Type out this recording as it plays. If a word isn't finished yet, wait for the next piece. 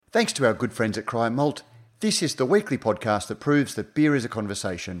Thanks to our good friends at Cryer Malt, this is the weekly podcast that proves that beer is a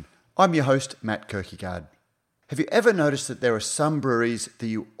conversation. I'm your host, Matt Kierkegaard. Have you ever noticed that there are some breweries that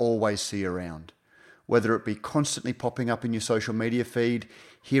you always see around? Whether it be constantly popping up in your social media feed,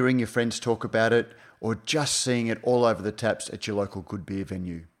 hearing your friends talk about it, or just seeing it all over the taps at your local good beer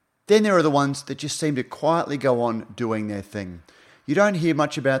venue. Then there are the ones that just seem to quietly go on doing their thing. You don't hear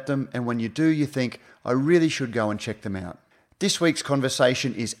much about them, and when you do, you think, I really should go and check them out. This week's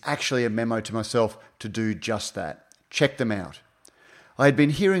conversation is actually a memo to myself to do just that. Check them out. I had been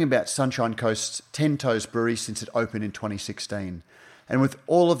hearing about Sunshine Coast's 10 Toes Brewery since it opened in 2016. And with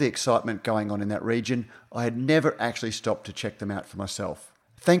all of the excitement going on in that region, I had never actually stopped to check them out for myself.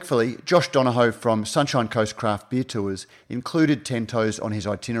 Thankfully, Josh Donahoe from Sunshine Coast Craft Beer Tours included 10 Toes on his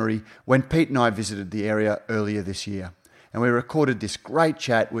itinerary when Pete and I visited the area earlier this year. And we recorded this great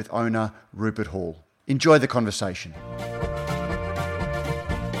chat with owner Rupert Hall. Enjoy the conversation.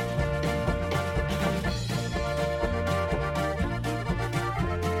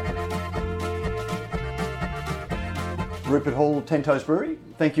 Rupert Hall, 10 Toes Brewery,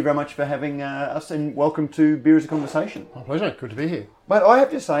 thank you very much for having us and welcome to Beer as a Conversation. My pleasure, good to be here. But I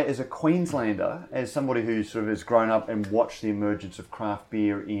have to say, as a Queenslander, as somebody who sort of has grown up and watched the emergence of craft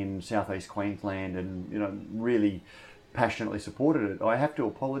beer in southeast Queensland and, really passionately supported it, I have to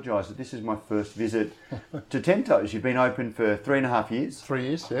apologise that this is my first visit to 10 Toes. You've been open for 3.5 years. 3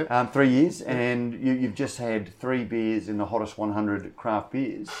 years, yeah. 3 years, and you've just had 3 beers in the hottest 100 craft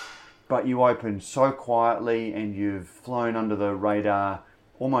beers. But you opened so quietly and you've flown under the radar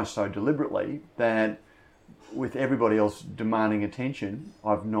almost so deliberately that with everybody else demanding attention,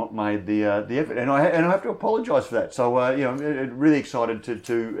 I've not made the effort. And I have to apologise for that. So, really excited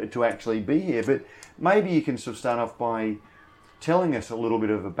to actually be here. But maybe you can sort of start off by telling us a little bit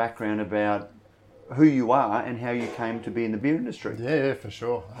of a background about who you are and how you came to be in the beer industry. Yeah, for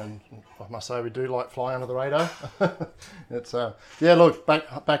sure. And I must say we do like fly under the radar. It's look,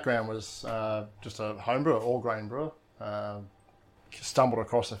 background was just a home brewer, all grain brewer. Stumbled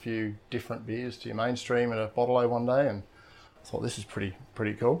across a few different beers to your mainstream at a bottle-o one day and thought this is pretty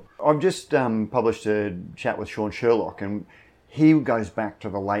cool. I've just published a chat with Sean Sherlock, and he goes back to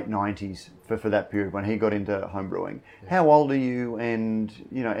the late 90s for that period when he got into home brewing. Yeah. How old are you, and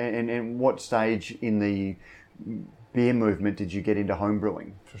and what stage in the beer movement did you get into home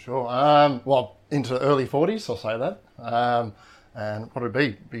brewing? For sure. Into the early 40s, I'll say that. And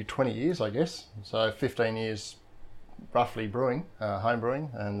probably be 20 years, I guess. So 15 years roughly brewing, home brewing,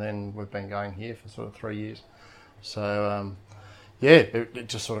 and then we've been going here for sort of 3 years. So it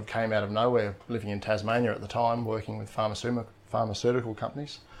just sort of came out of nowhere, living in Tasmania at the time, working with pharmaceutical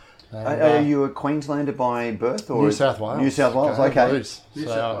companies. And, are you a Queenslander by birth? Or New South Wales. New South Wales, okay. New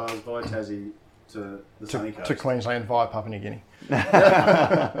South Wales via Tassie to the sunny coast. To Queensland via Papua New Guinea.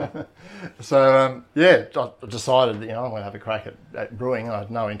 So, I decided that, I'm going to have a crack at brewing. I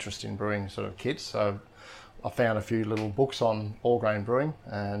had no interest in brewing sort of kits, so I found a few little books on all grain brewing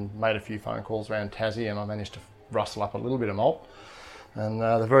and made a few phone calls around Tassie, and I managed to rustle up a little bit of malt. And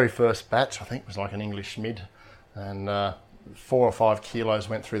the very first batch, I think, was like an English mid, and 4 or 5 kilos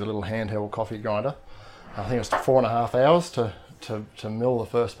went through the little handheld coffee grinder. I think it was 4.5 hours to mill the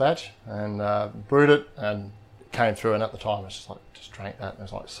first batch, and brewed it, and it came through. And at the time, it's just drank that, and it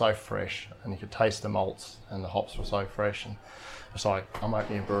was like so fresh, and you could taste the malts, and the hops were so fresh, and it's like, I'm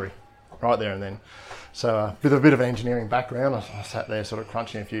opening a brewery right there and then. So with a bit of engineering background, I sat there sort of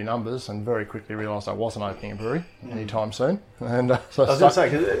crunching a few numbers and very quickly realised I wasn't opening a brewery anytime soon. And so I was going to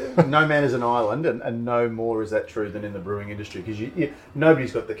say, 'cause no man is an island, and no more is that true than in the brewing industry, because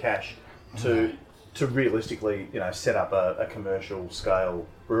nobody's got the cash to realistically set up a commercial scale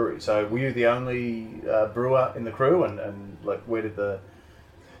brewery. So were you the only brewer in the crew, and like where did the...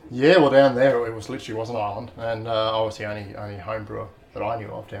 Yeah, well, down there it was an island, and I was the only home brewer that I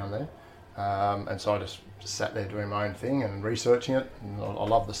knew of down there. And so I just sat there doing my own thing and researching it. And I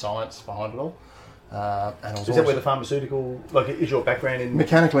love the science behind it all. And is that where the pharmaceutical, is your background in?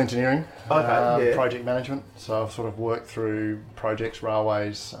 Mechanical engineering, okay, project management. So I've sort of worked through projects,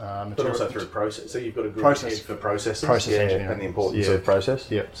 railways, but also through process. So you've got a good head for processes. Process engineering. And the importance of process.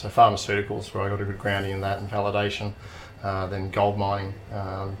 Yeah, so pharmaceuticals, where I got a good grounding in that, and validation. Then gold mining,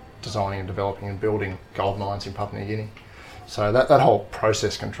 designing and developing and building gold mines in Papua New Guinea. So that whole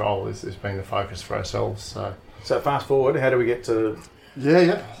process control has been the focus for ourselves. So fast forward, how do we get to...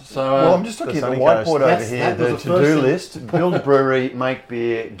 Yeah. So I'm just looking at the whiteboard over here, the to-do list. Build a brewery, make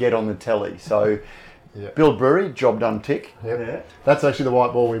beer, get on the telly. So build brewery, job done, tick. Yep. Yeah. That's actually the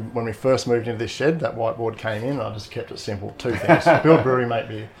whiteboard. When we first moved into this shed, that whiteboard came in. I just kept it simple. 2 things. Build brewery, make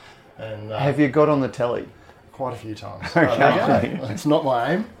beer. And have you got on the telly? Quite a few times. Okay. It's not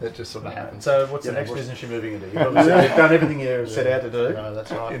my aim. It just sort of happens. So what's the next business you're moving into? You've obviously done everything you set out to do. No,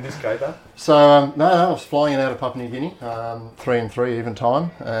 that's right. In this caper. So I was flying out of Papua New Guinea, 3 and 3 even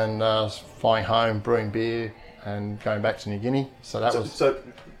time, and I was flying home, brewing beer, and going back to New Guinea. So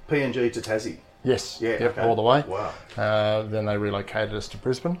PNG to Tassie. Yes, Yeah, yep, okay. all the way. Wow. Then they relocated us to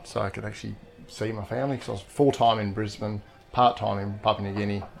Brisbane, so I could actually see my family, because I was full-time in Brisbane, part-time in Papua New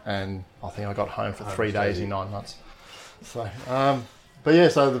Guinea, and I think I got home for 3 days in 9 months. So, but yeah,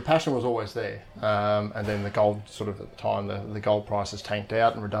 so the passion was always there. And then the gold, sort of at the time, the gold prices tanked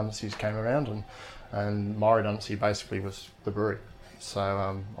out and redundancies came around, and my redundancy basically was the brewery. So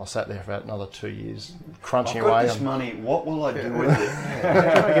I sat there for about another 2 years, crunching I've got away. this money. What will I do with it?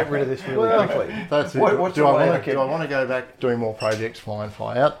 Trying to get rid of this really quickly. That's it. What's do the I way want I to? Do I want to go back doing more projects, fly in,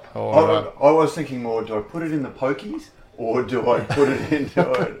 fly out, or I was thinking more, do I put it in the pokies or do I put it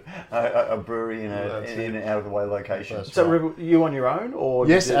into a brewery in an out-of-the-way location? That's So right. you on your own, or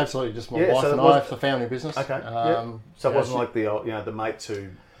Yes, did you- absolutely. Just my Yeah, wife so and it was- I. It's a family business. Okay. So it wasn't like the mates who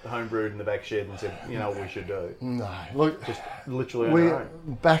homebrewed in the back shed and said, you know what we should do. No, look, Just literally on your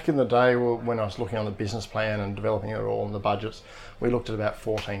own. back in the day when I was looking on the business plan and developing it all and the budgets, we looked at about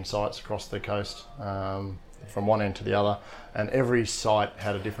 14 sites across the coast, from one end to the other, and every site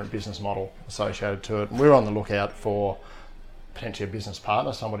had a different business model associated to it. And we were on the lookout for potentially a business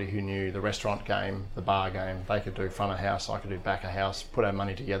partner, somebody who knew the restaurant game, the bar game. They could do front of house, I could do back of house, put our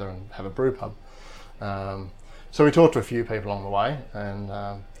money together and have a brew pub. So we talked to a few people along the way, and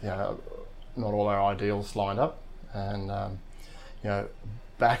not all our ideals lined up. And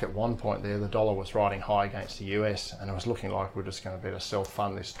back at one point there, the dollar was riding high against the US, and it was looking like we're just going to be able to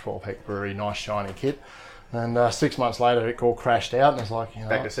self-fund this 12-hectare brewery, nice shiny kit. And 6 months later, it all crashed out, and it was like,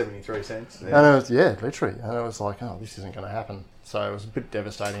 Back to 73 cents. And it was, literally. And it was like, oh, this isn't going to happen. So it was a bit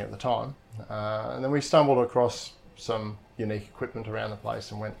devastating at the time. And then we stumbled across some unique equipment around the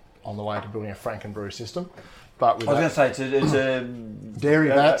place and went on the way to building a Frankenbrew system. But with I was going to say, it's a dairy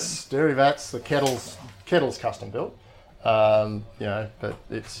vats, the kettle's custom built. But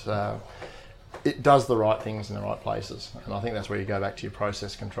it does the right things in the right places. And I think that's where you go back to your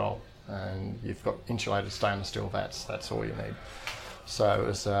process control. And you've got insulated stainless steel vats. That's all you need. So it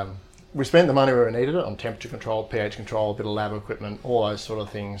was, we spent the money where we needed it on temperature control, pH control, a bit of lab equipment, all those sort of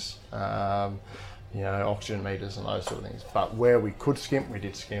things. Oxygen meters and those sort of things. But where we could skimp, we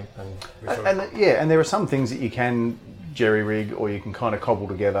did skimp. And there are some things that you can jerry rig or you can kind of cobble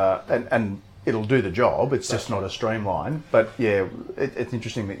together, and it'll do the job. It's just not a streamline. But yeah, it's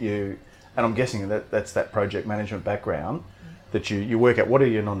interesting that and I'm guessing that's that project management background, that you work out what are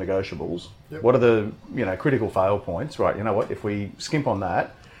your non-negotiables, what are the critical fail points, right? You know what, if we skimp on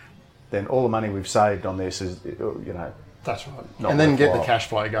that, then all the money we've saved on this is, That's right. Not And then get the worthwhile. cash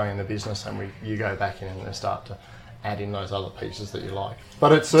flow going in the business, and you go back in and start to add in those other pieces that you like.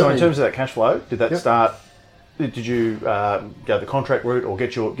 But it's So in terms of that cash flow, did that start? Did you go the contract route or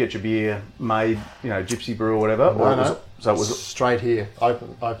get your beer made, Gypsy Brew or whatever? No. So it was straight here.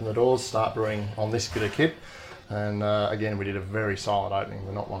 Open the doors, start brewing on this bit of kit. And again, we did a very silent opening.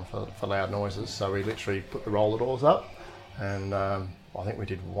 We're not one for loud noises. So we literally put the roller doors up, and I think we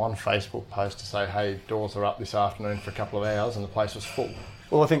did one Facebook post to say, hey, doors are up this afternoon for a couple of hours, and the place was full.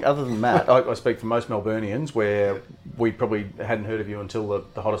 Well, I think other than that, I speak for most Melburnians where we probably hadn't heard of you until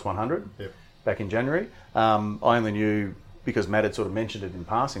the Hottest 100 back in January. I only knew because Matt had sort of mentioned it in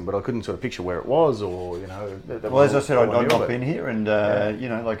passing, but I couldn't sort of picture where it was or, Well, as I said, I'd not been here, and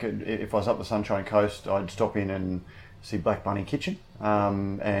if I was up the Sunshine Coast, I'd stop in and see Black Bunny Kitchen,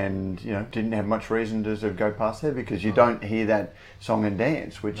 and didn't have much reason to sort of go past there because you don't hear that song and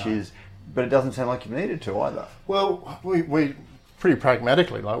dance, but it doesn't sound like you needed to either. Well, we pretty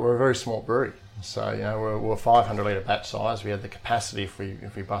pragmatically, we're a very small brewery, so we're 500 litre batch size. We had the capacity if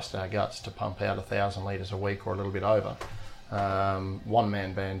we bust our guts to pump out 1,000 litres a week or a little bit over.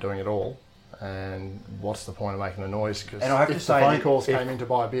 One-man band doing it all, and what's the point of making a noise? Because And I have to if say the phone that calls came in to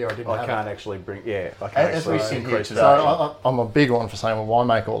buy beer, I didn't have can't it. actually bring, I can't As we actually sit here increase today- that. So I'm a big one for saying, well, why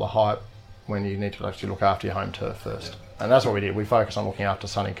make all the hype when you need to actually look after your home turf first? And that's what we did. We focused on looking after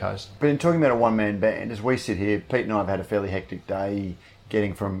Sunny Coast. But in talking about a one-man band, as we sit here, Pete and I have had a fairly hectic day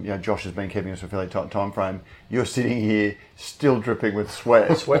getting from, Josh has been keeping us a fairly tight time frame. You're sitting here still dripping with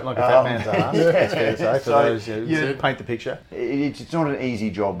sweat. Sweating like a fat man's ass. That's fair to say. For So, those who paint the picture. It's not an easy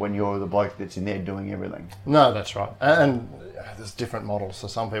job when you're the bloke that's in there doing everything. No, that's right. And there's different models. So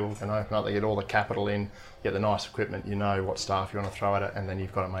some people can open up, they get all the capital in, get the nice equipment, what staff you want to throw at it, and then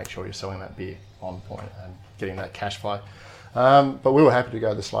you've got to make sure you're selling that beer on point and getting that cash flow. But we were happy to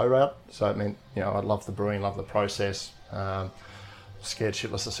go the slow route. So it meant, I love the brewing, love the process. Scared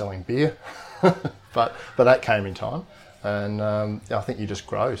shitless of selling beer. but that came in time. And I think you just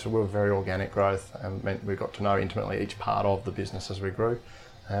grow. So we were very organic growth, and meant we got to know intimately each part of the business as we grew,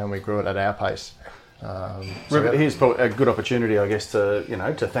 and we grew it at our pace. Rupert, here's probably a good opportunity, I guess, to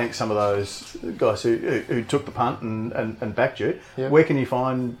thank some of those guys who took the punt and backed you. Yep. Where can you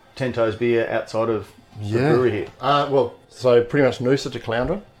find 10 Toes beer outside of the brewery here? So pretty much Noosa to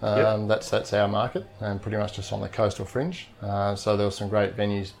Caloundra. That's our market, and pretty much just on the coastal fringe. So there were some great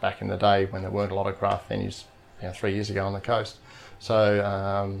venues back in the day when there weren't a lot of craft venues. 3 years ago on the coast. So,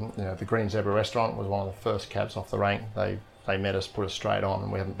 the Green Zebra restaurant was one of the first cabs off the rank. They met us, put us straight on,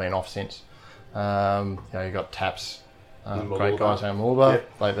 and we haven't been off since. You got Taps, great guys down Moolba.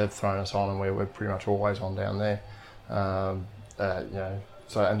 Yep. They've thrown us on, and we're pretty much always on down there.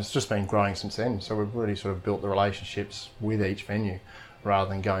 So, and it's just been growing since then. So we've really sort of built the relationships with each venue, rather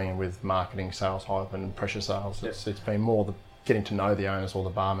than going in with marketing, sales hype, and pressure sales. Yep. It's been more getting to know the owners or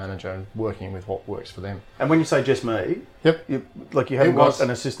the bar manager and working with what works for them. And when you say just me, you haven't got an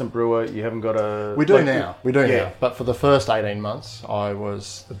assistant brewer, you haven't got a... We do now. But for the first 18 months, I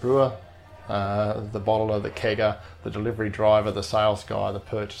was the brewer, the bottler, the kegger, the delivery driver, the sales guy, the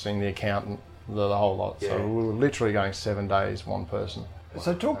purchasing, the accountant, the whole lot. Yeah. So we were literally going 7 days, one person.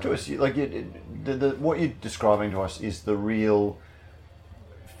 So talk to us, what you're describing to us is the real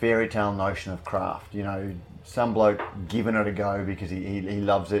fairy tale notion of craft. Some bloke giving it a go because he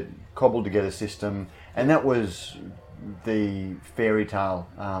loves it, cobbled together system, and that was the fairy tale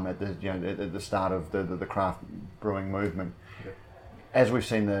at the start of the craft brewing movement. Yep. As we've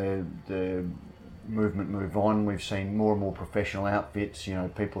seen the movement move on, we've seen more and more professional outfits.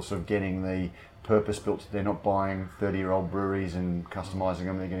 People sort of getting the purpose built. They're not buying 30-year-old breweries and customising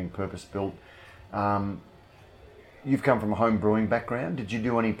them. They're getting purpose built. You've come from a home brewing background. Did you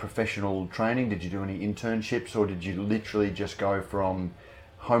do any professional training? Did you do any internships, or did you literally just go from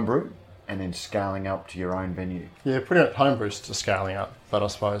homebrew and then scaling up to your own venue? Yeah, pretty much homebrew to scaling up. But I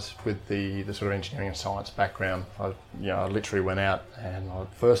suppose with the sort of engineering and science background, I literally went out, and the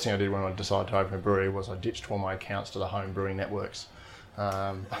first thing I did when I decided to open a brewery was I ditched all my accounts to the home brewing networks.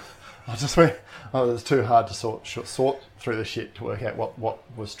 I just went, it was too hard to sort through the shit to work out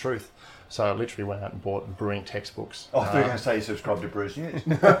what was truth. So I literally went out and bought brewing textbooks. I thought you were going to say you subscribed to Brews News.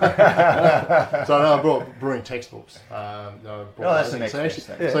 So I brought brewing textbooks. That's the next best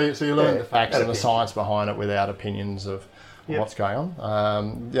thing. So you learn the facts and the science behind it without opinions of what's going on.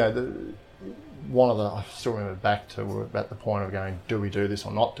 I still remember back to we're at the point of going, do we do this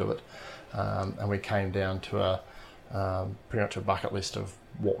or not do it? And we came down to pretty much a bucket list of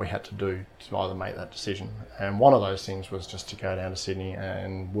what we had to do to either make that decision. And one of those things was just to go down to Sydney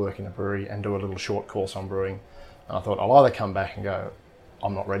and work in a brewery and do a little short course on brewing. And I thought I'll either come back and go,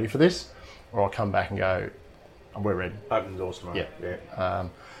 I'm not ready for this, or I'll come back and go, we're ready. Open the doors tomorrow. Yeah.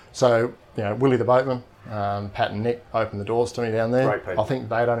 So, Willie the boatman, Pat and Nick opened the doors to me down there. Great people. I think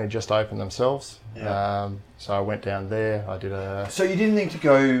they'd only just opened themselves. Yeah. So I went down there, I did a... So you didn't think to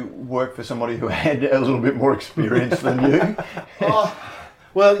go work for somebody who had a little bit more experience than you?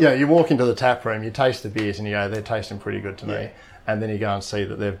 Well, you walk into the tap room, you taste the beers, and you go, they're tasting pretty good to me. And then you go and see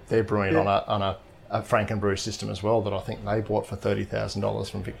that they're brewing on a Frankenbrew system as well that I think they bought for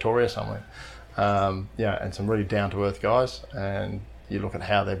 $30,000 from Victoria somewhere. And some really down to earth guys. And you look at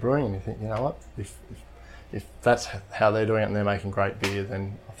how they're brewing, and you think, you know what, if that's how they're doing it and they're making great beer,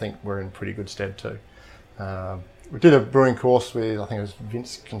 then I think we're in pretty good stead too. We did a brewing course with, I think it was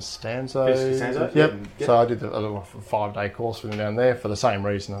Vince Costanzo. Yep. So I did a little 5-day course with him down there for the same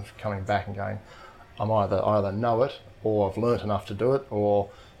reason of coming back and going, I either know it, or I've learnt enough to do it, or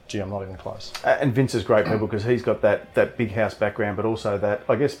gee, I'm not even close. And Vince is great people because he's got that big house background, but also that,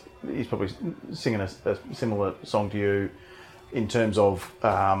 I guess he's probably singing a similar song to you in terms of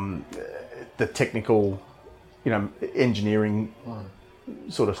the technical, engineering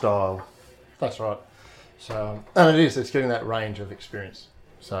sort of style. That's right. So, and it's getting that range of experience.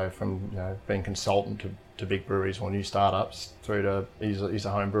 So from being consultant to big breweries or new startups through to he's a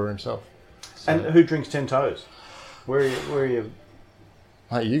home brewer himself. So, and who drinks 10 Toes? Where are you?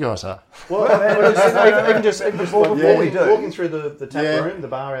 Hey, you guys are. Well, even just before we do, walking through the tap room, the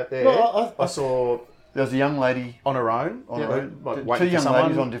bar out there, I saw there was a young lady on her own. Two young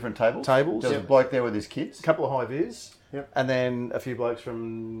ladies on different tables. There was a bloke there with his kids. A couple of high vis. Yep. And then a few blokes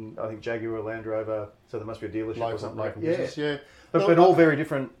from, I think, Jaguar or Land Rover, so there must be a dealership or something. Local business, yeah. But all very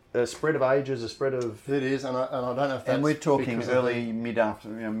different, spread of ages, a spread of... It is, and I don't know if that's... And we're talking mid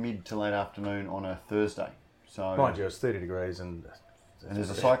to late afternoon on a Thursday. So mind you, it's 30 degrees and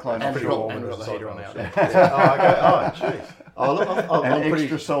there's a cyclone. And we've got the heater on out there. I'm pretty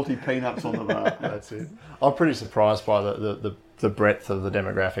extra salty peanuts on the bar. That's it. I'm pretty surprised by the breadth of the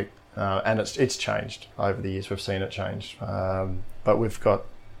demographic. And it's changed over the years. We've seen it change. But we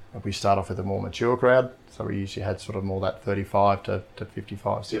start off with a more mature crowd. So we usually had sort of more that 35 to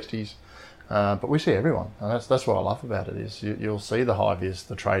 55, 60s. But we see everyone. And that's what I love about it is you'll see the high-vis,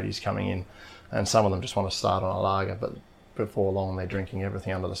 the tradies coming in, and some of them just want to start on a lager, but before long they're drinking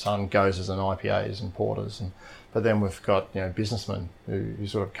everything under the sun, goes as an IPAs and porters. But then we've got businessmen who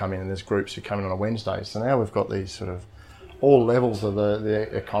sort of come in, and there's groups who come in on a Wednesday. So now we've got these sort of all levels of the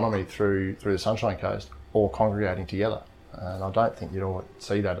economy through the Sunshine Coast all congregating together. And I don't think you'd all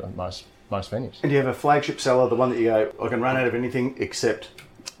see that at most venues. And do you have a flagship seller, the one that you go, I can run out of anything except,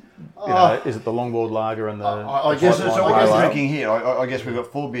 is it the longboard lager and the... I guess drinking here. I guess we've got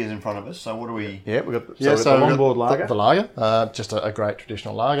 4 beers in front of us. So what do we? Yeah, we've got the longboard lager. The lager, just a great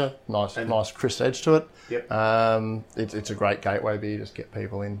traditional lager, nice crisp edge to it. Yep. It's a great gateway beer, just get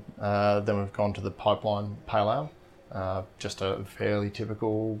people in. Then we've gone to the Pipeline Pale Ale, just a fairly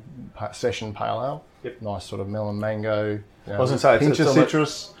typical session pale ale. Yep. Nice sort of melon mango. I was going to say, pinch of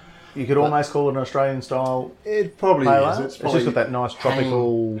citrus. You could almost call it an Australian style. It probably is. It's just got that nice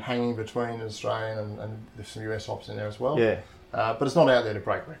tropical hanging between Australian and there's some US hops in there as well. Yeah. But it's not out there to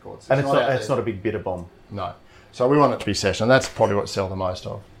break records. And it's not a big bitter bomb. No. So we want it to be session. That's probably what we sell the most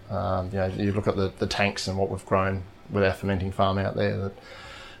of. You look at the tanks and what we've grown with our fermenting farm out there.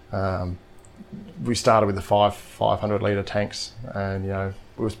 That we started with the 500 litre tanks, and it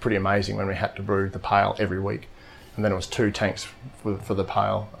was pretty amazing when we had to brew the pale every week. And then it was 2 tanks for the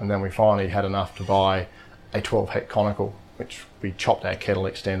pale, and then we finally had enough to buy a 12 hect conical, which we chopped our kettle,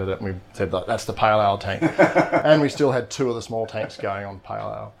 extended it, and we said that's the pale ale tank. And we still had 2 of the small tanks going on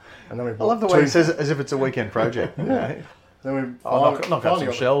pale ale. And then we I love the way he says it as if it's a weekend project. Then we knock up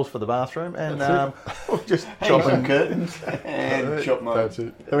some shelves for the bathroom, and just chop some curtains and chop mine. That's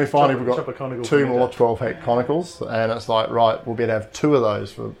it. Then we finally got 2 more 12 hect conicals, and it's like, right, we'll better have 2 of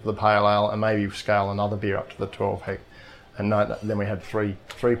those for the pale ale, and maybe scale another beer up to the 12 hect. And then we had three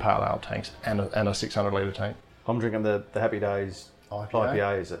pale ale tanks and a 600 litre tank. I'm drinking the Happy Days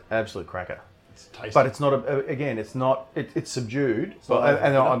IPA is an absolute cracker. It's tasty. But it's not it's subdued.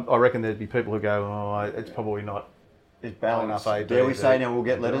 I reckon there'd be people who go, it's probably not. It's balanced. AD, dare we say now we'll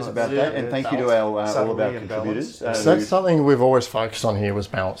get letters about that? And thank you to all of our contributors. That's something we've always focused on here was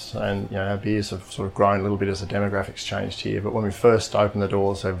balance. And our beers have sort of grown a little bit as the demographics changed here. But when we first opened the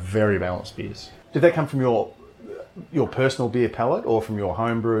doors, they're very balanced beers. Did that come from your personal beer palate, or from your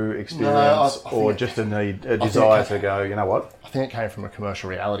homebrew experience, or just a desire to go, you know what? I think it came from a commercial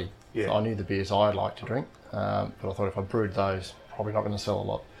reality. Yeah. So I knew the beers I'd like to drink, but I thought if I brewed those, probably not going to sell a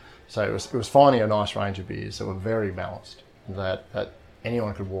lot. So it was finding a nice range of beers that were very balanced, that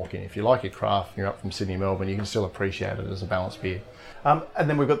anyone could walk in. If you like your craft and you're up from Sydney, Melbourne, you can still appreciate it as a balanced beer. And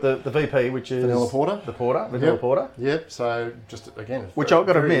then we've got the VP, which is... Vanilla Porter. The Porter, Vanilla Porter. Yep, so just, again... Which I've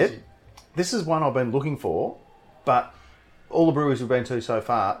got to admit, this is one I've been looking for, but all the breweries we've been to so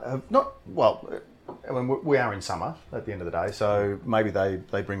far have not... Well, I mean, we are in summer at the end of the day, so maybe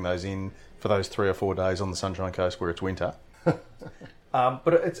they bring those in for those 3 or 4 days on the Sunshine Coast where it's winter.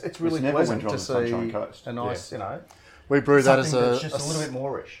 But it's really pleasant to see a nice, We brew that as a little bit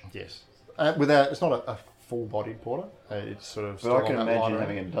moreish. Yes. It's not a full-bodied porter. It's sort of... But I can imagine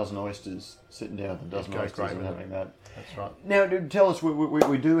having a dozen oysters, sitting down with a dozen oysters and having that. That's right. Now, tell us,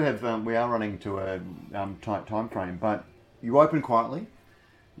 we do have, we are running to a tight time frame, but you open quietly,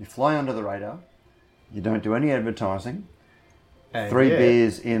 you fly under the radar, you don't do any advertising. And 3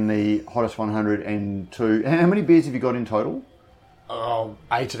 beers in the hottest 100 and 2. How many beers have you got in total? 8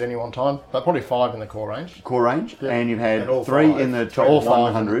 at any one time, but probably 5 in the core range. Core range, yep. And you've had 3 in the top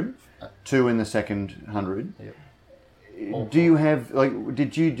 100, 2 in the second 100. Yep. Do you have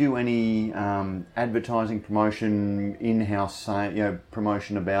did you do any advertising promotion, in-house,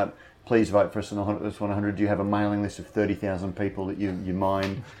 promotion about? Please vote for us in the hottest 100. Do you have a mailing list of 30,000 people that you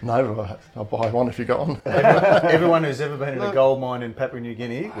mind? No, I'll buy one if you got one. Everyone who's ever been in a gold mine in Papua New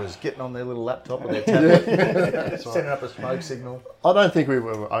Guinea was getting on their little laptop with their tablet, setting up a smoke signal. I don't think we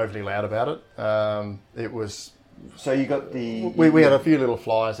were overly loud about it. It was... So you got the... We had a few little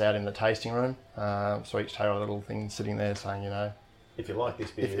flyers out in the tasting room. So each table had a little thing sitting there saying, if you like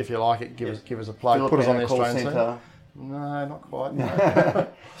this beer... If you like it, give us a plug. Put us on the Australian scene. No, not quite. No.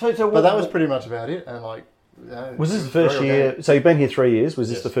 But that was pretty much about it. And was this the first year? So you've been here 3 years. Was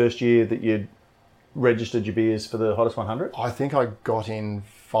this the first year that you'd registered your beers for the hottest 100? I think I got in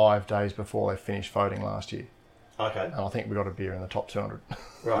 5 days before they finished voting last year. Okay. And I think we got a beer in the top 200.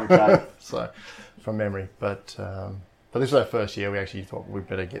 Right. Okay. So, from memory, but this was our first year. We actually thought we'd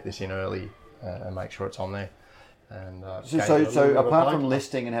better get this in early and make sure it's on there. And, so apart from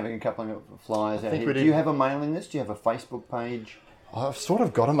listing and having a couple of flyers out here, do you have a mailing list? Do you have a Facebook page? I've sort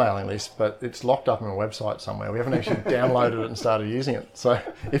of got a mailing list, but it's locked up on a website somewhere. We haven't actually downloaded it and started using it. So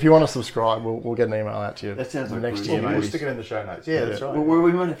if you want to subscribe, we'll get an email out to you. That sounds like next Bruce. year. We'll Maybe. stick it in the show notes. Yeah, that's right. Well,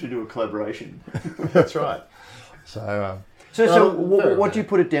 we might have to do a collaboration. That's right. So, What do you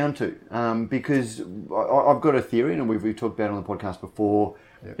put it down to? Because I've got a theory, and we've talked about it on the podcast before.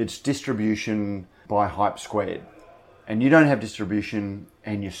 Yep. It's distribution by hype squared. And you don't have distribution,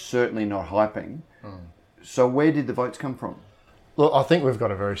 and you're certainly not hyping. So where did the votes come from? Look, I think we've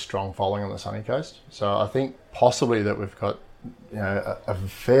got a very strong following on the Sunny Coast. So I think possibly that we've got a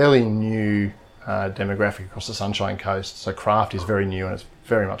fairly new demographic across the Sunshine Coast. So craft is very new and it's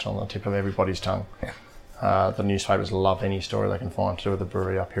very much on the tip of everybody's tongue. The newspapers love any story they can find to do with the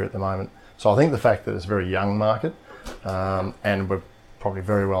brewery up here at the moment. So I think the fact that it's a very young market and we're probably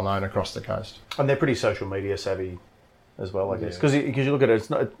very well known across the coast. And they're pretty social media savvy as well, I guess. Because you look at it,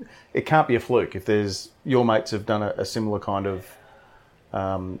 it can't be a fluke. If there's your mates have done a similar kind of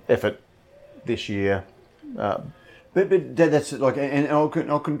effort this year. But that's like, and I'll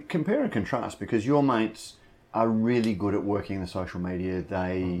compare and contrast because your mates are really good at working the social media.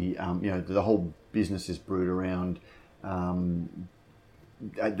 They, the whole business is brewed around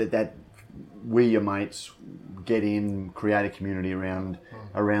that we, your mates, get in, create a community around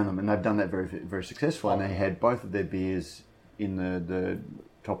them, and they've done that very, very successfully. And they had both of their beers in the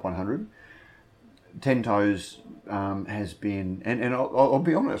top 100. 10 Toes has been, and I'll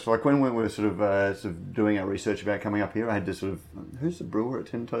be honest, like when we were sort of doing our research about coming up here, I had to sort of, who's the brewer at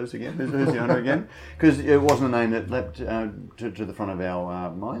 10 Toes again? Who's the owner again? Because it wasn't a name that leapt to the front of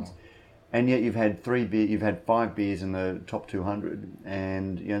our minds. And yet you've had 5 beers in the top 200,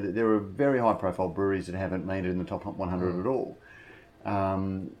 and there are very high-profile breweries that haven't made it in the top 100 at all.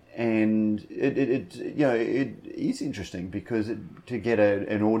 And it is interesting because to get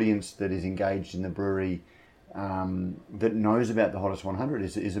an audience that is engaged in the brewery that knows about the hottest 100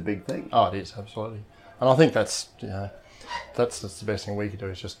 is a big thing. Oh, it is, absolutely. And I think that's the best thing we could do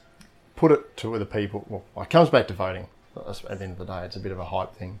is just put it to the people. Well, it comes back to voting. At the end of the day, it's a bit of a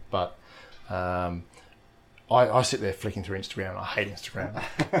hype thing, but I sit there flicking through Instagram, and I hate Instagram.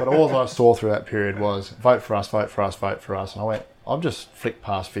 But all I saw through that period was vote for us, vote for us, vote for us. And I went, I've just flicked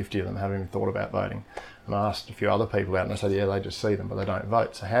past 50 of them, haven't even thought about voting. And I asked a few other people out, and they said, yeah, they just see them, but they don't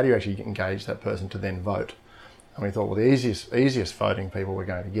vote. So how do you actually engage that person to then vote? And we thought, well, the easiest voting people we're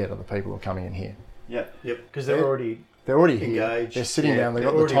going to get are the people who are coming in here. Yep. Because they're already engaged. Here. They're sitting down. They've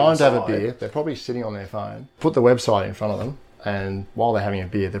got the time to have a beer. They're probably sitting on their phone. Put the website in front of them, and while they're having a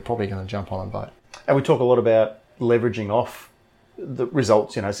beer, they're probably going to jump on and vote. And we talk a lot about leveraging off the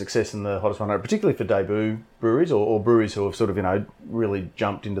results, success in the hottest 100, particularly for debut breweries or breweries who have sort of, really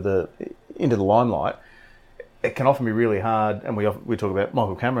jumped into the limelight. It can often be really hard, and we talk about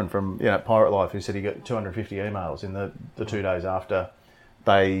Michael Cameron from Pirate Life, who said he got 250 emails in the 2 days after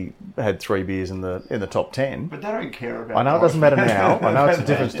they had 3 beers in the top 10. But they don't care about. I know it doesn't matter now. I know it's a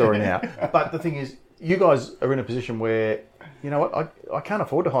different story now. But the thing is, you guys are in a position where, you know what, I can't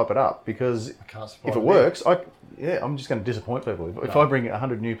afford to hype it up because if it works, I'm just going to disappoint people. If I bring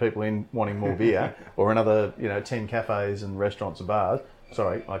 100 new people in wanting more beer, or another 10 cafes and restaurants and bars,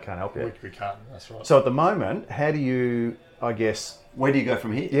 sorry, I can't help you. We can't. That's right. So at the moment, how do you, I guess, where do you go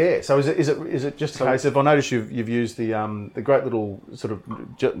from here? Yeah. So is it just a case of, I notice you've used the great little sort of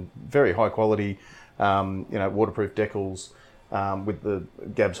very high quality waterproof decals with the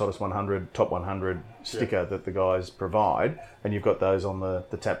Gab's Hottest 100 Top 100 sticker that the guys provide, and you've got those on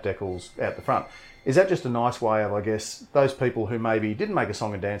the tap decals out the front. Is that just a nice way of, I guess, those people who maybe didn't make a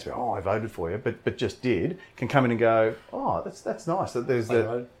song and dance, I voted for you, but just did, can come in and go, that's nice that there's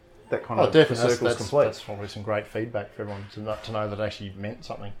that kind of definitely. circle's complete. That's probably some great feedback for everyone to know that actually meant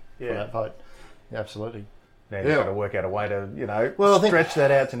something for that vote. Yeah, absolutely. Now you've got to work out a way to, stretch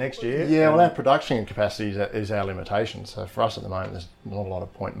that out to next year. Yeah, well, our production capacity is our limitation. So for us at the moment, there's not a lot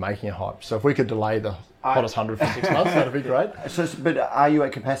of point making a hype. So if we could delay the hottest 100 for 6 months, that'd be great. But are you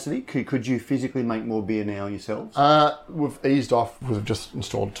at capacity? Could you physically make more beer now yourselves? We've eased off. We've just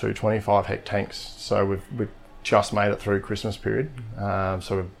installed 2 25-hectare tanks. So we've just made it through Christmas period.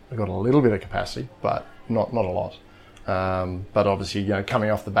 So we've got a little bit of capacity, but not a lot. But obviously, coming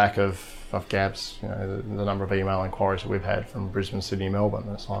off the back of Gabs, the number of email inquiries that we've had from Brisbane, Sydney, Melbourne,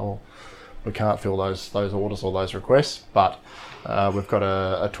 it's like, well, we can't fill those orders or those requests, but we've got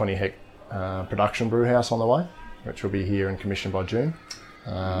a 20-hectare production brew house on the way, which will be here and commissioned by June.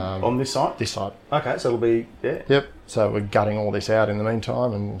 On this site? This site. Okay, so it'll be, Yep, so we're gutting all this out in the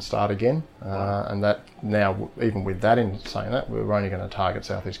meantime and start again. And that now, even with that in saying that, we're only going to target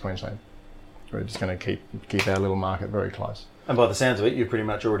Southeast Queensland. We're just going to keep our little market very close. And by the sounds of it, you've pretty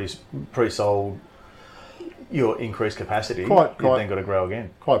much already pre-sold your increased capacity, Quite. you've then got to grow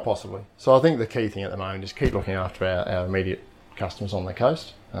again. Quite possibly. So I think the key thing at the moment is keep looking after our immediate customers on the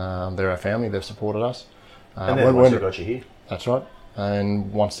coast. They're our family, they've supported us. And then once they've got you here. That's right.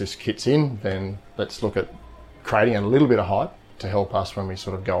 And once this kit's in, then let's look at creating a little bit of hype to help us when we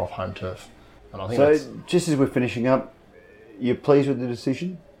sort of go off home turf. And I think so just as we're finishing up, you're pleased with the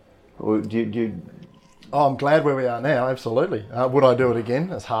decision? Or do you... Oh, I'm glad where we are now, absolutely. Would I do it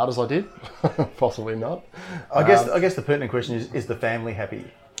again as hard as I did? Possibly not. I guess the pertinent question is the family happy?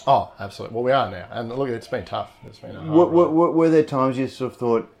 Oh, absolutely. Well, we are now. And look, it's been tough. It's been a hard road. Were there times you sort of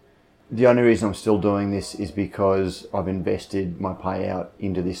thought, the only reason I'm still doing this is because I've invested my payout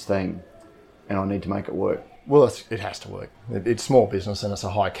into this thing and I need to make it work? Well, it has to work. It's small business and it's a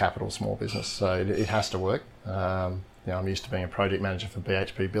high capital small business, so it has to work. I'm used to being a project manager for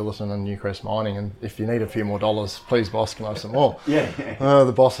BHP Billiton and Newcrest Mining, and if you need a few more dollars, please, boss, can I have some more? Yeah.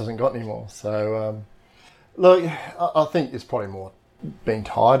 The boss hasn't got any more. So, look, I think it's probably more being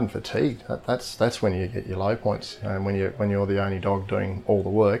tired and fatigued. That's when you get your low points, and when you're the only dog doing all the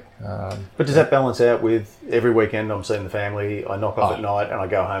work. But does that balance out with every weekend I'm seeing the family, I knock off at night and I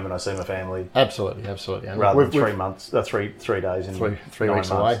go home and I see my family? Absolutely. And rather than 3 months, 3 days in 3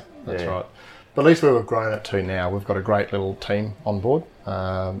 weeks away. That's right. But at least where we've grown it to now, we've got a great little team on board,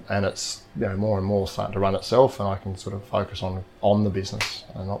 and it's more and more starting to run itself, and I can sort of focus on the business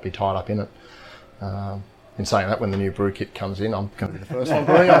and not be tied up in it. In saying that, when the new brew kit comes in, I'm going to be the first one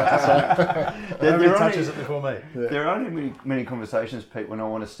brewing on it. So. Nobody touches it before me. Yeah. There are only many conversations, Pete, when I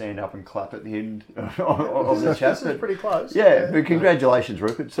want to stand up and clap at the end of the chat. It's pretty close. Yeah, but congratulations,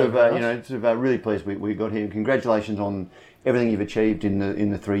 Rupert. Really pleased we got here. Congratulations on everything you've achieved in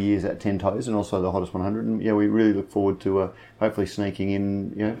the 3 years at 10 Toes, and also the Hottest 100. And we really look forward to hopefully sneaking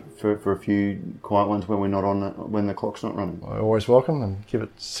in, for a few quiet ones when we're not on when the clock's not running. We're always welcome, and give it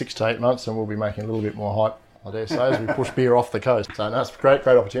 6 to 8 months, and we'll be making a little bit more hype, I dare say, as we push beer off the coast. So no, it's a great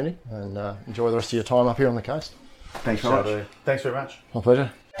opportunity, and enjoy the rest of your time up here on the coast. Thanks very much. Thanks very much. My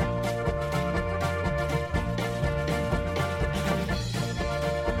pleasure.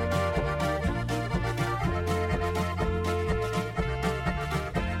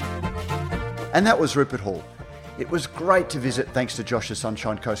 And that was Rupert Hall. It was great to visit thanks to Josh's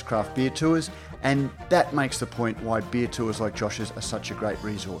Sunshine Coast Craft Beer Tours, and that makes the point why beer tours like Josh's are such a great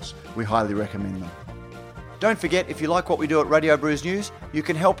resource. We highly recommend them. Don't forget, if you like what we do at Radio Brews News, you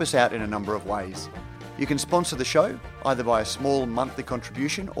can help us out in a number of ways. You can sponsor the show, either by a small monthly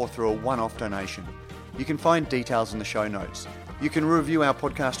contribution or through a one-off donation. You can find details in the show notes. You can review our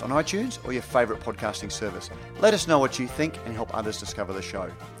podcast on iTunes or your favourite podcasting service. Let us know what you think and help others discover the show.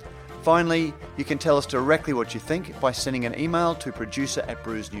 Finally, you can tell us directly what you think by sending an email to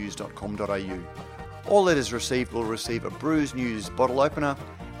producer@brewsnews.com.au. All letters received will receive a Brews News bottle opener,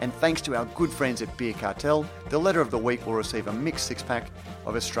 and thanks to our good friends at Beer Cartel, the letter of the week will receive a mixed 6-pack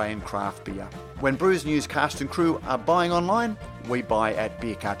of Australian craft beer. When Brews News cast and crew are buying online, we buy at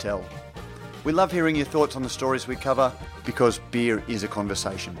Beer Cartel. We love hearing your thoughts on the stories we cover, because beer is a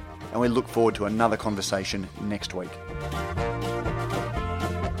conversation, and we look forward to another conversation next week.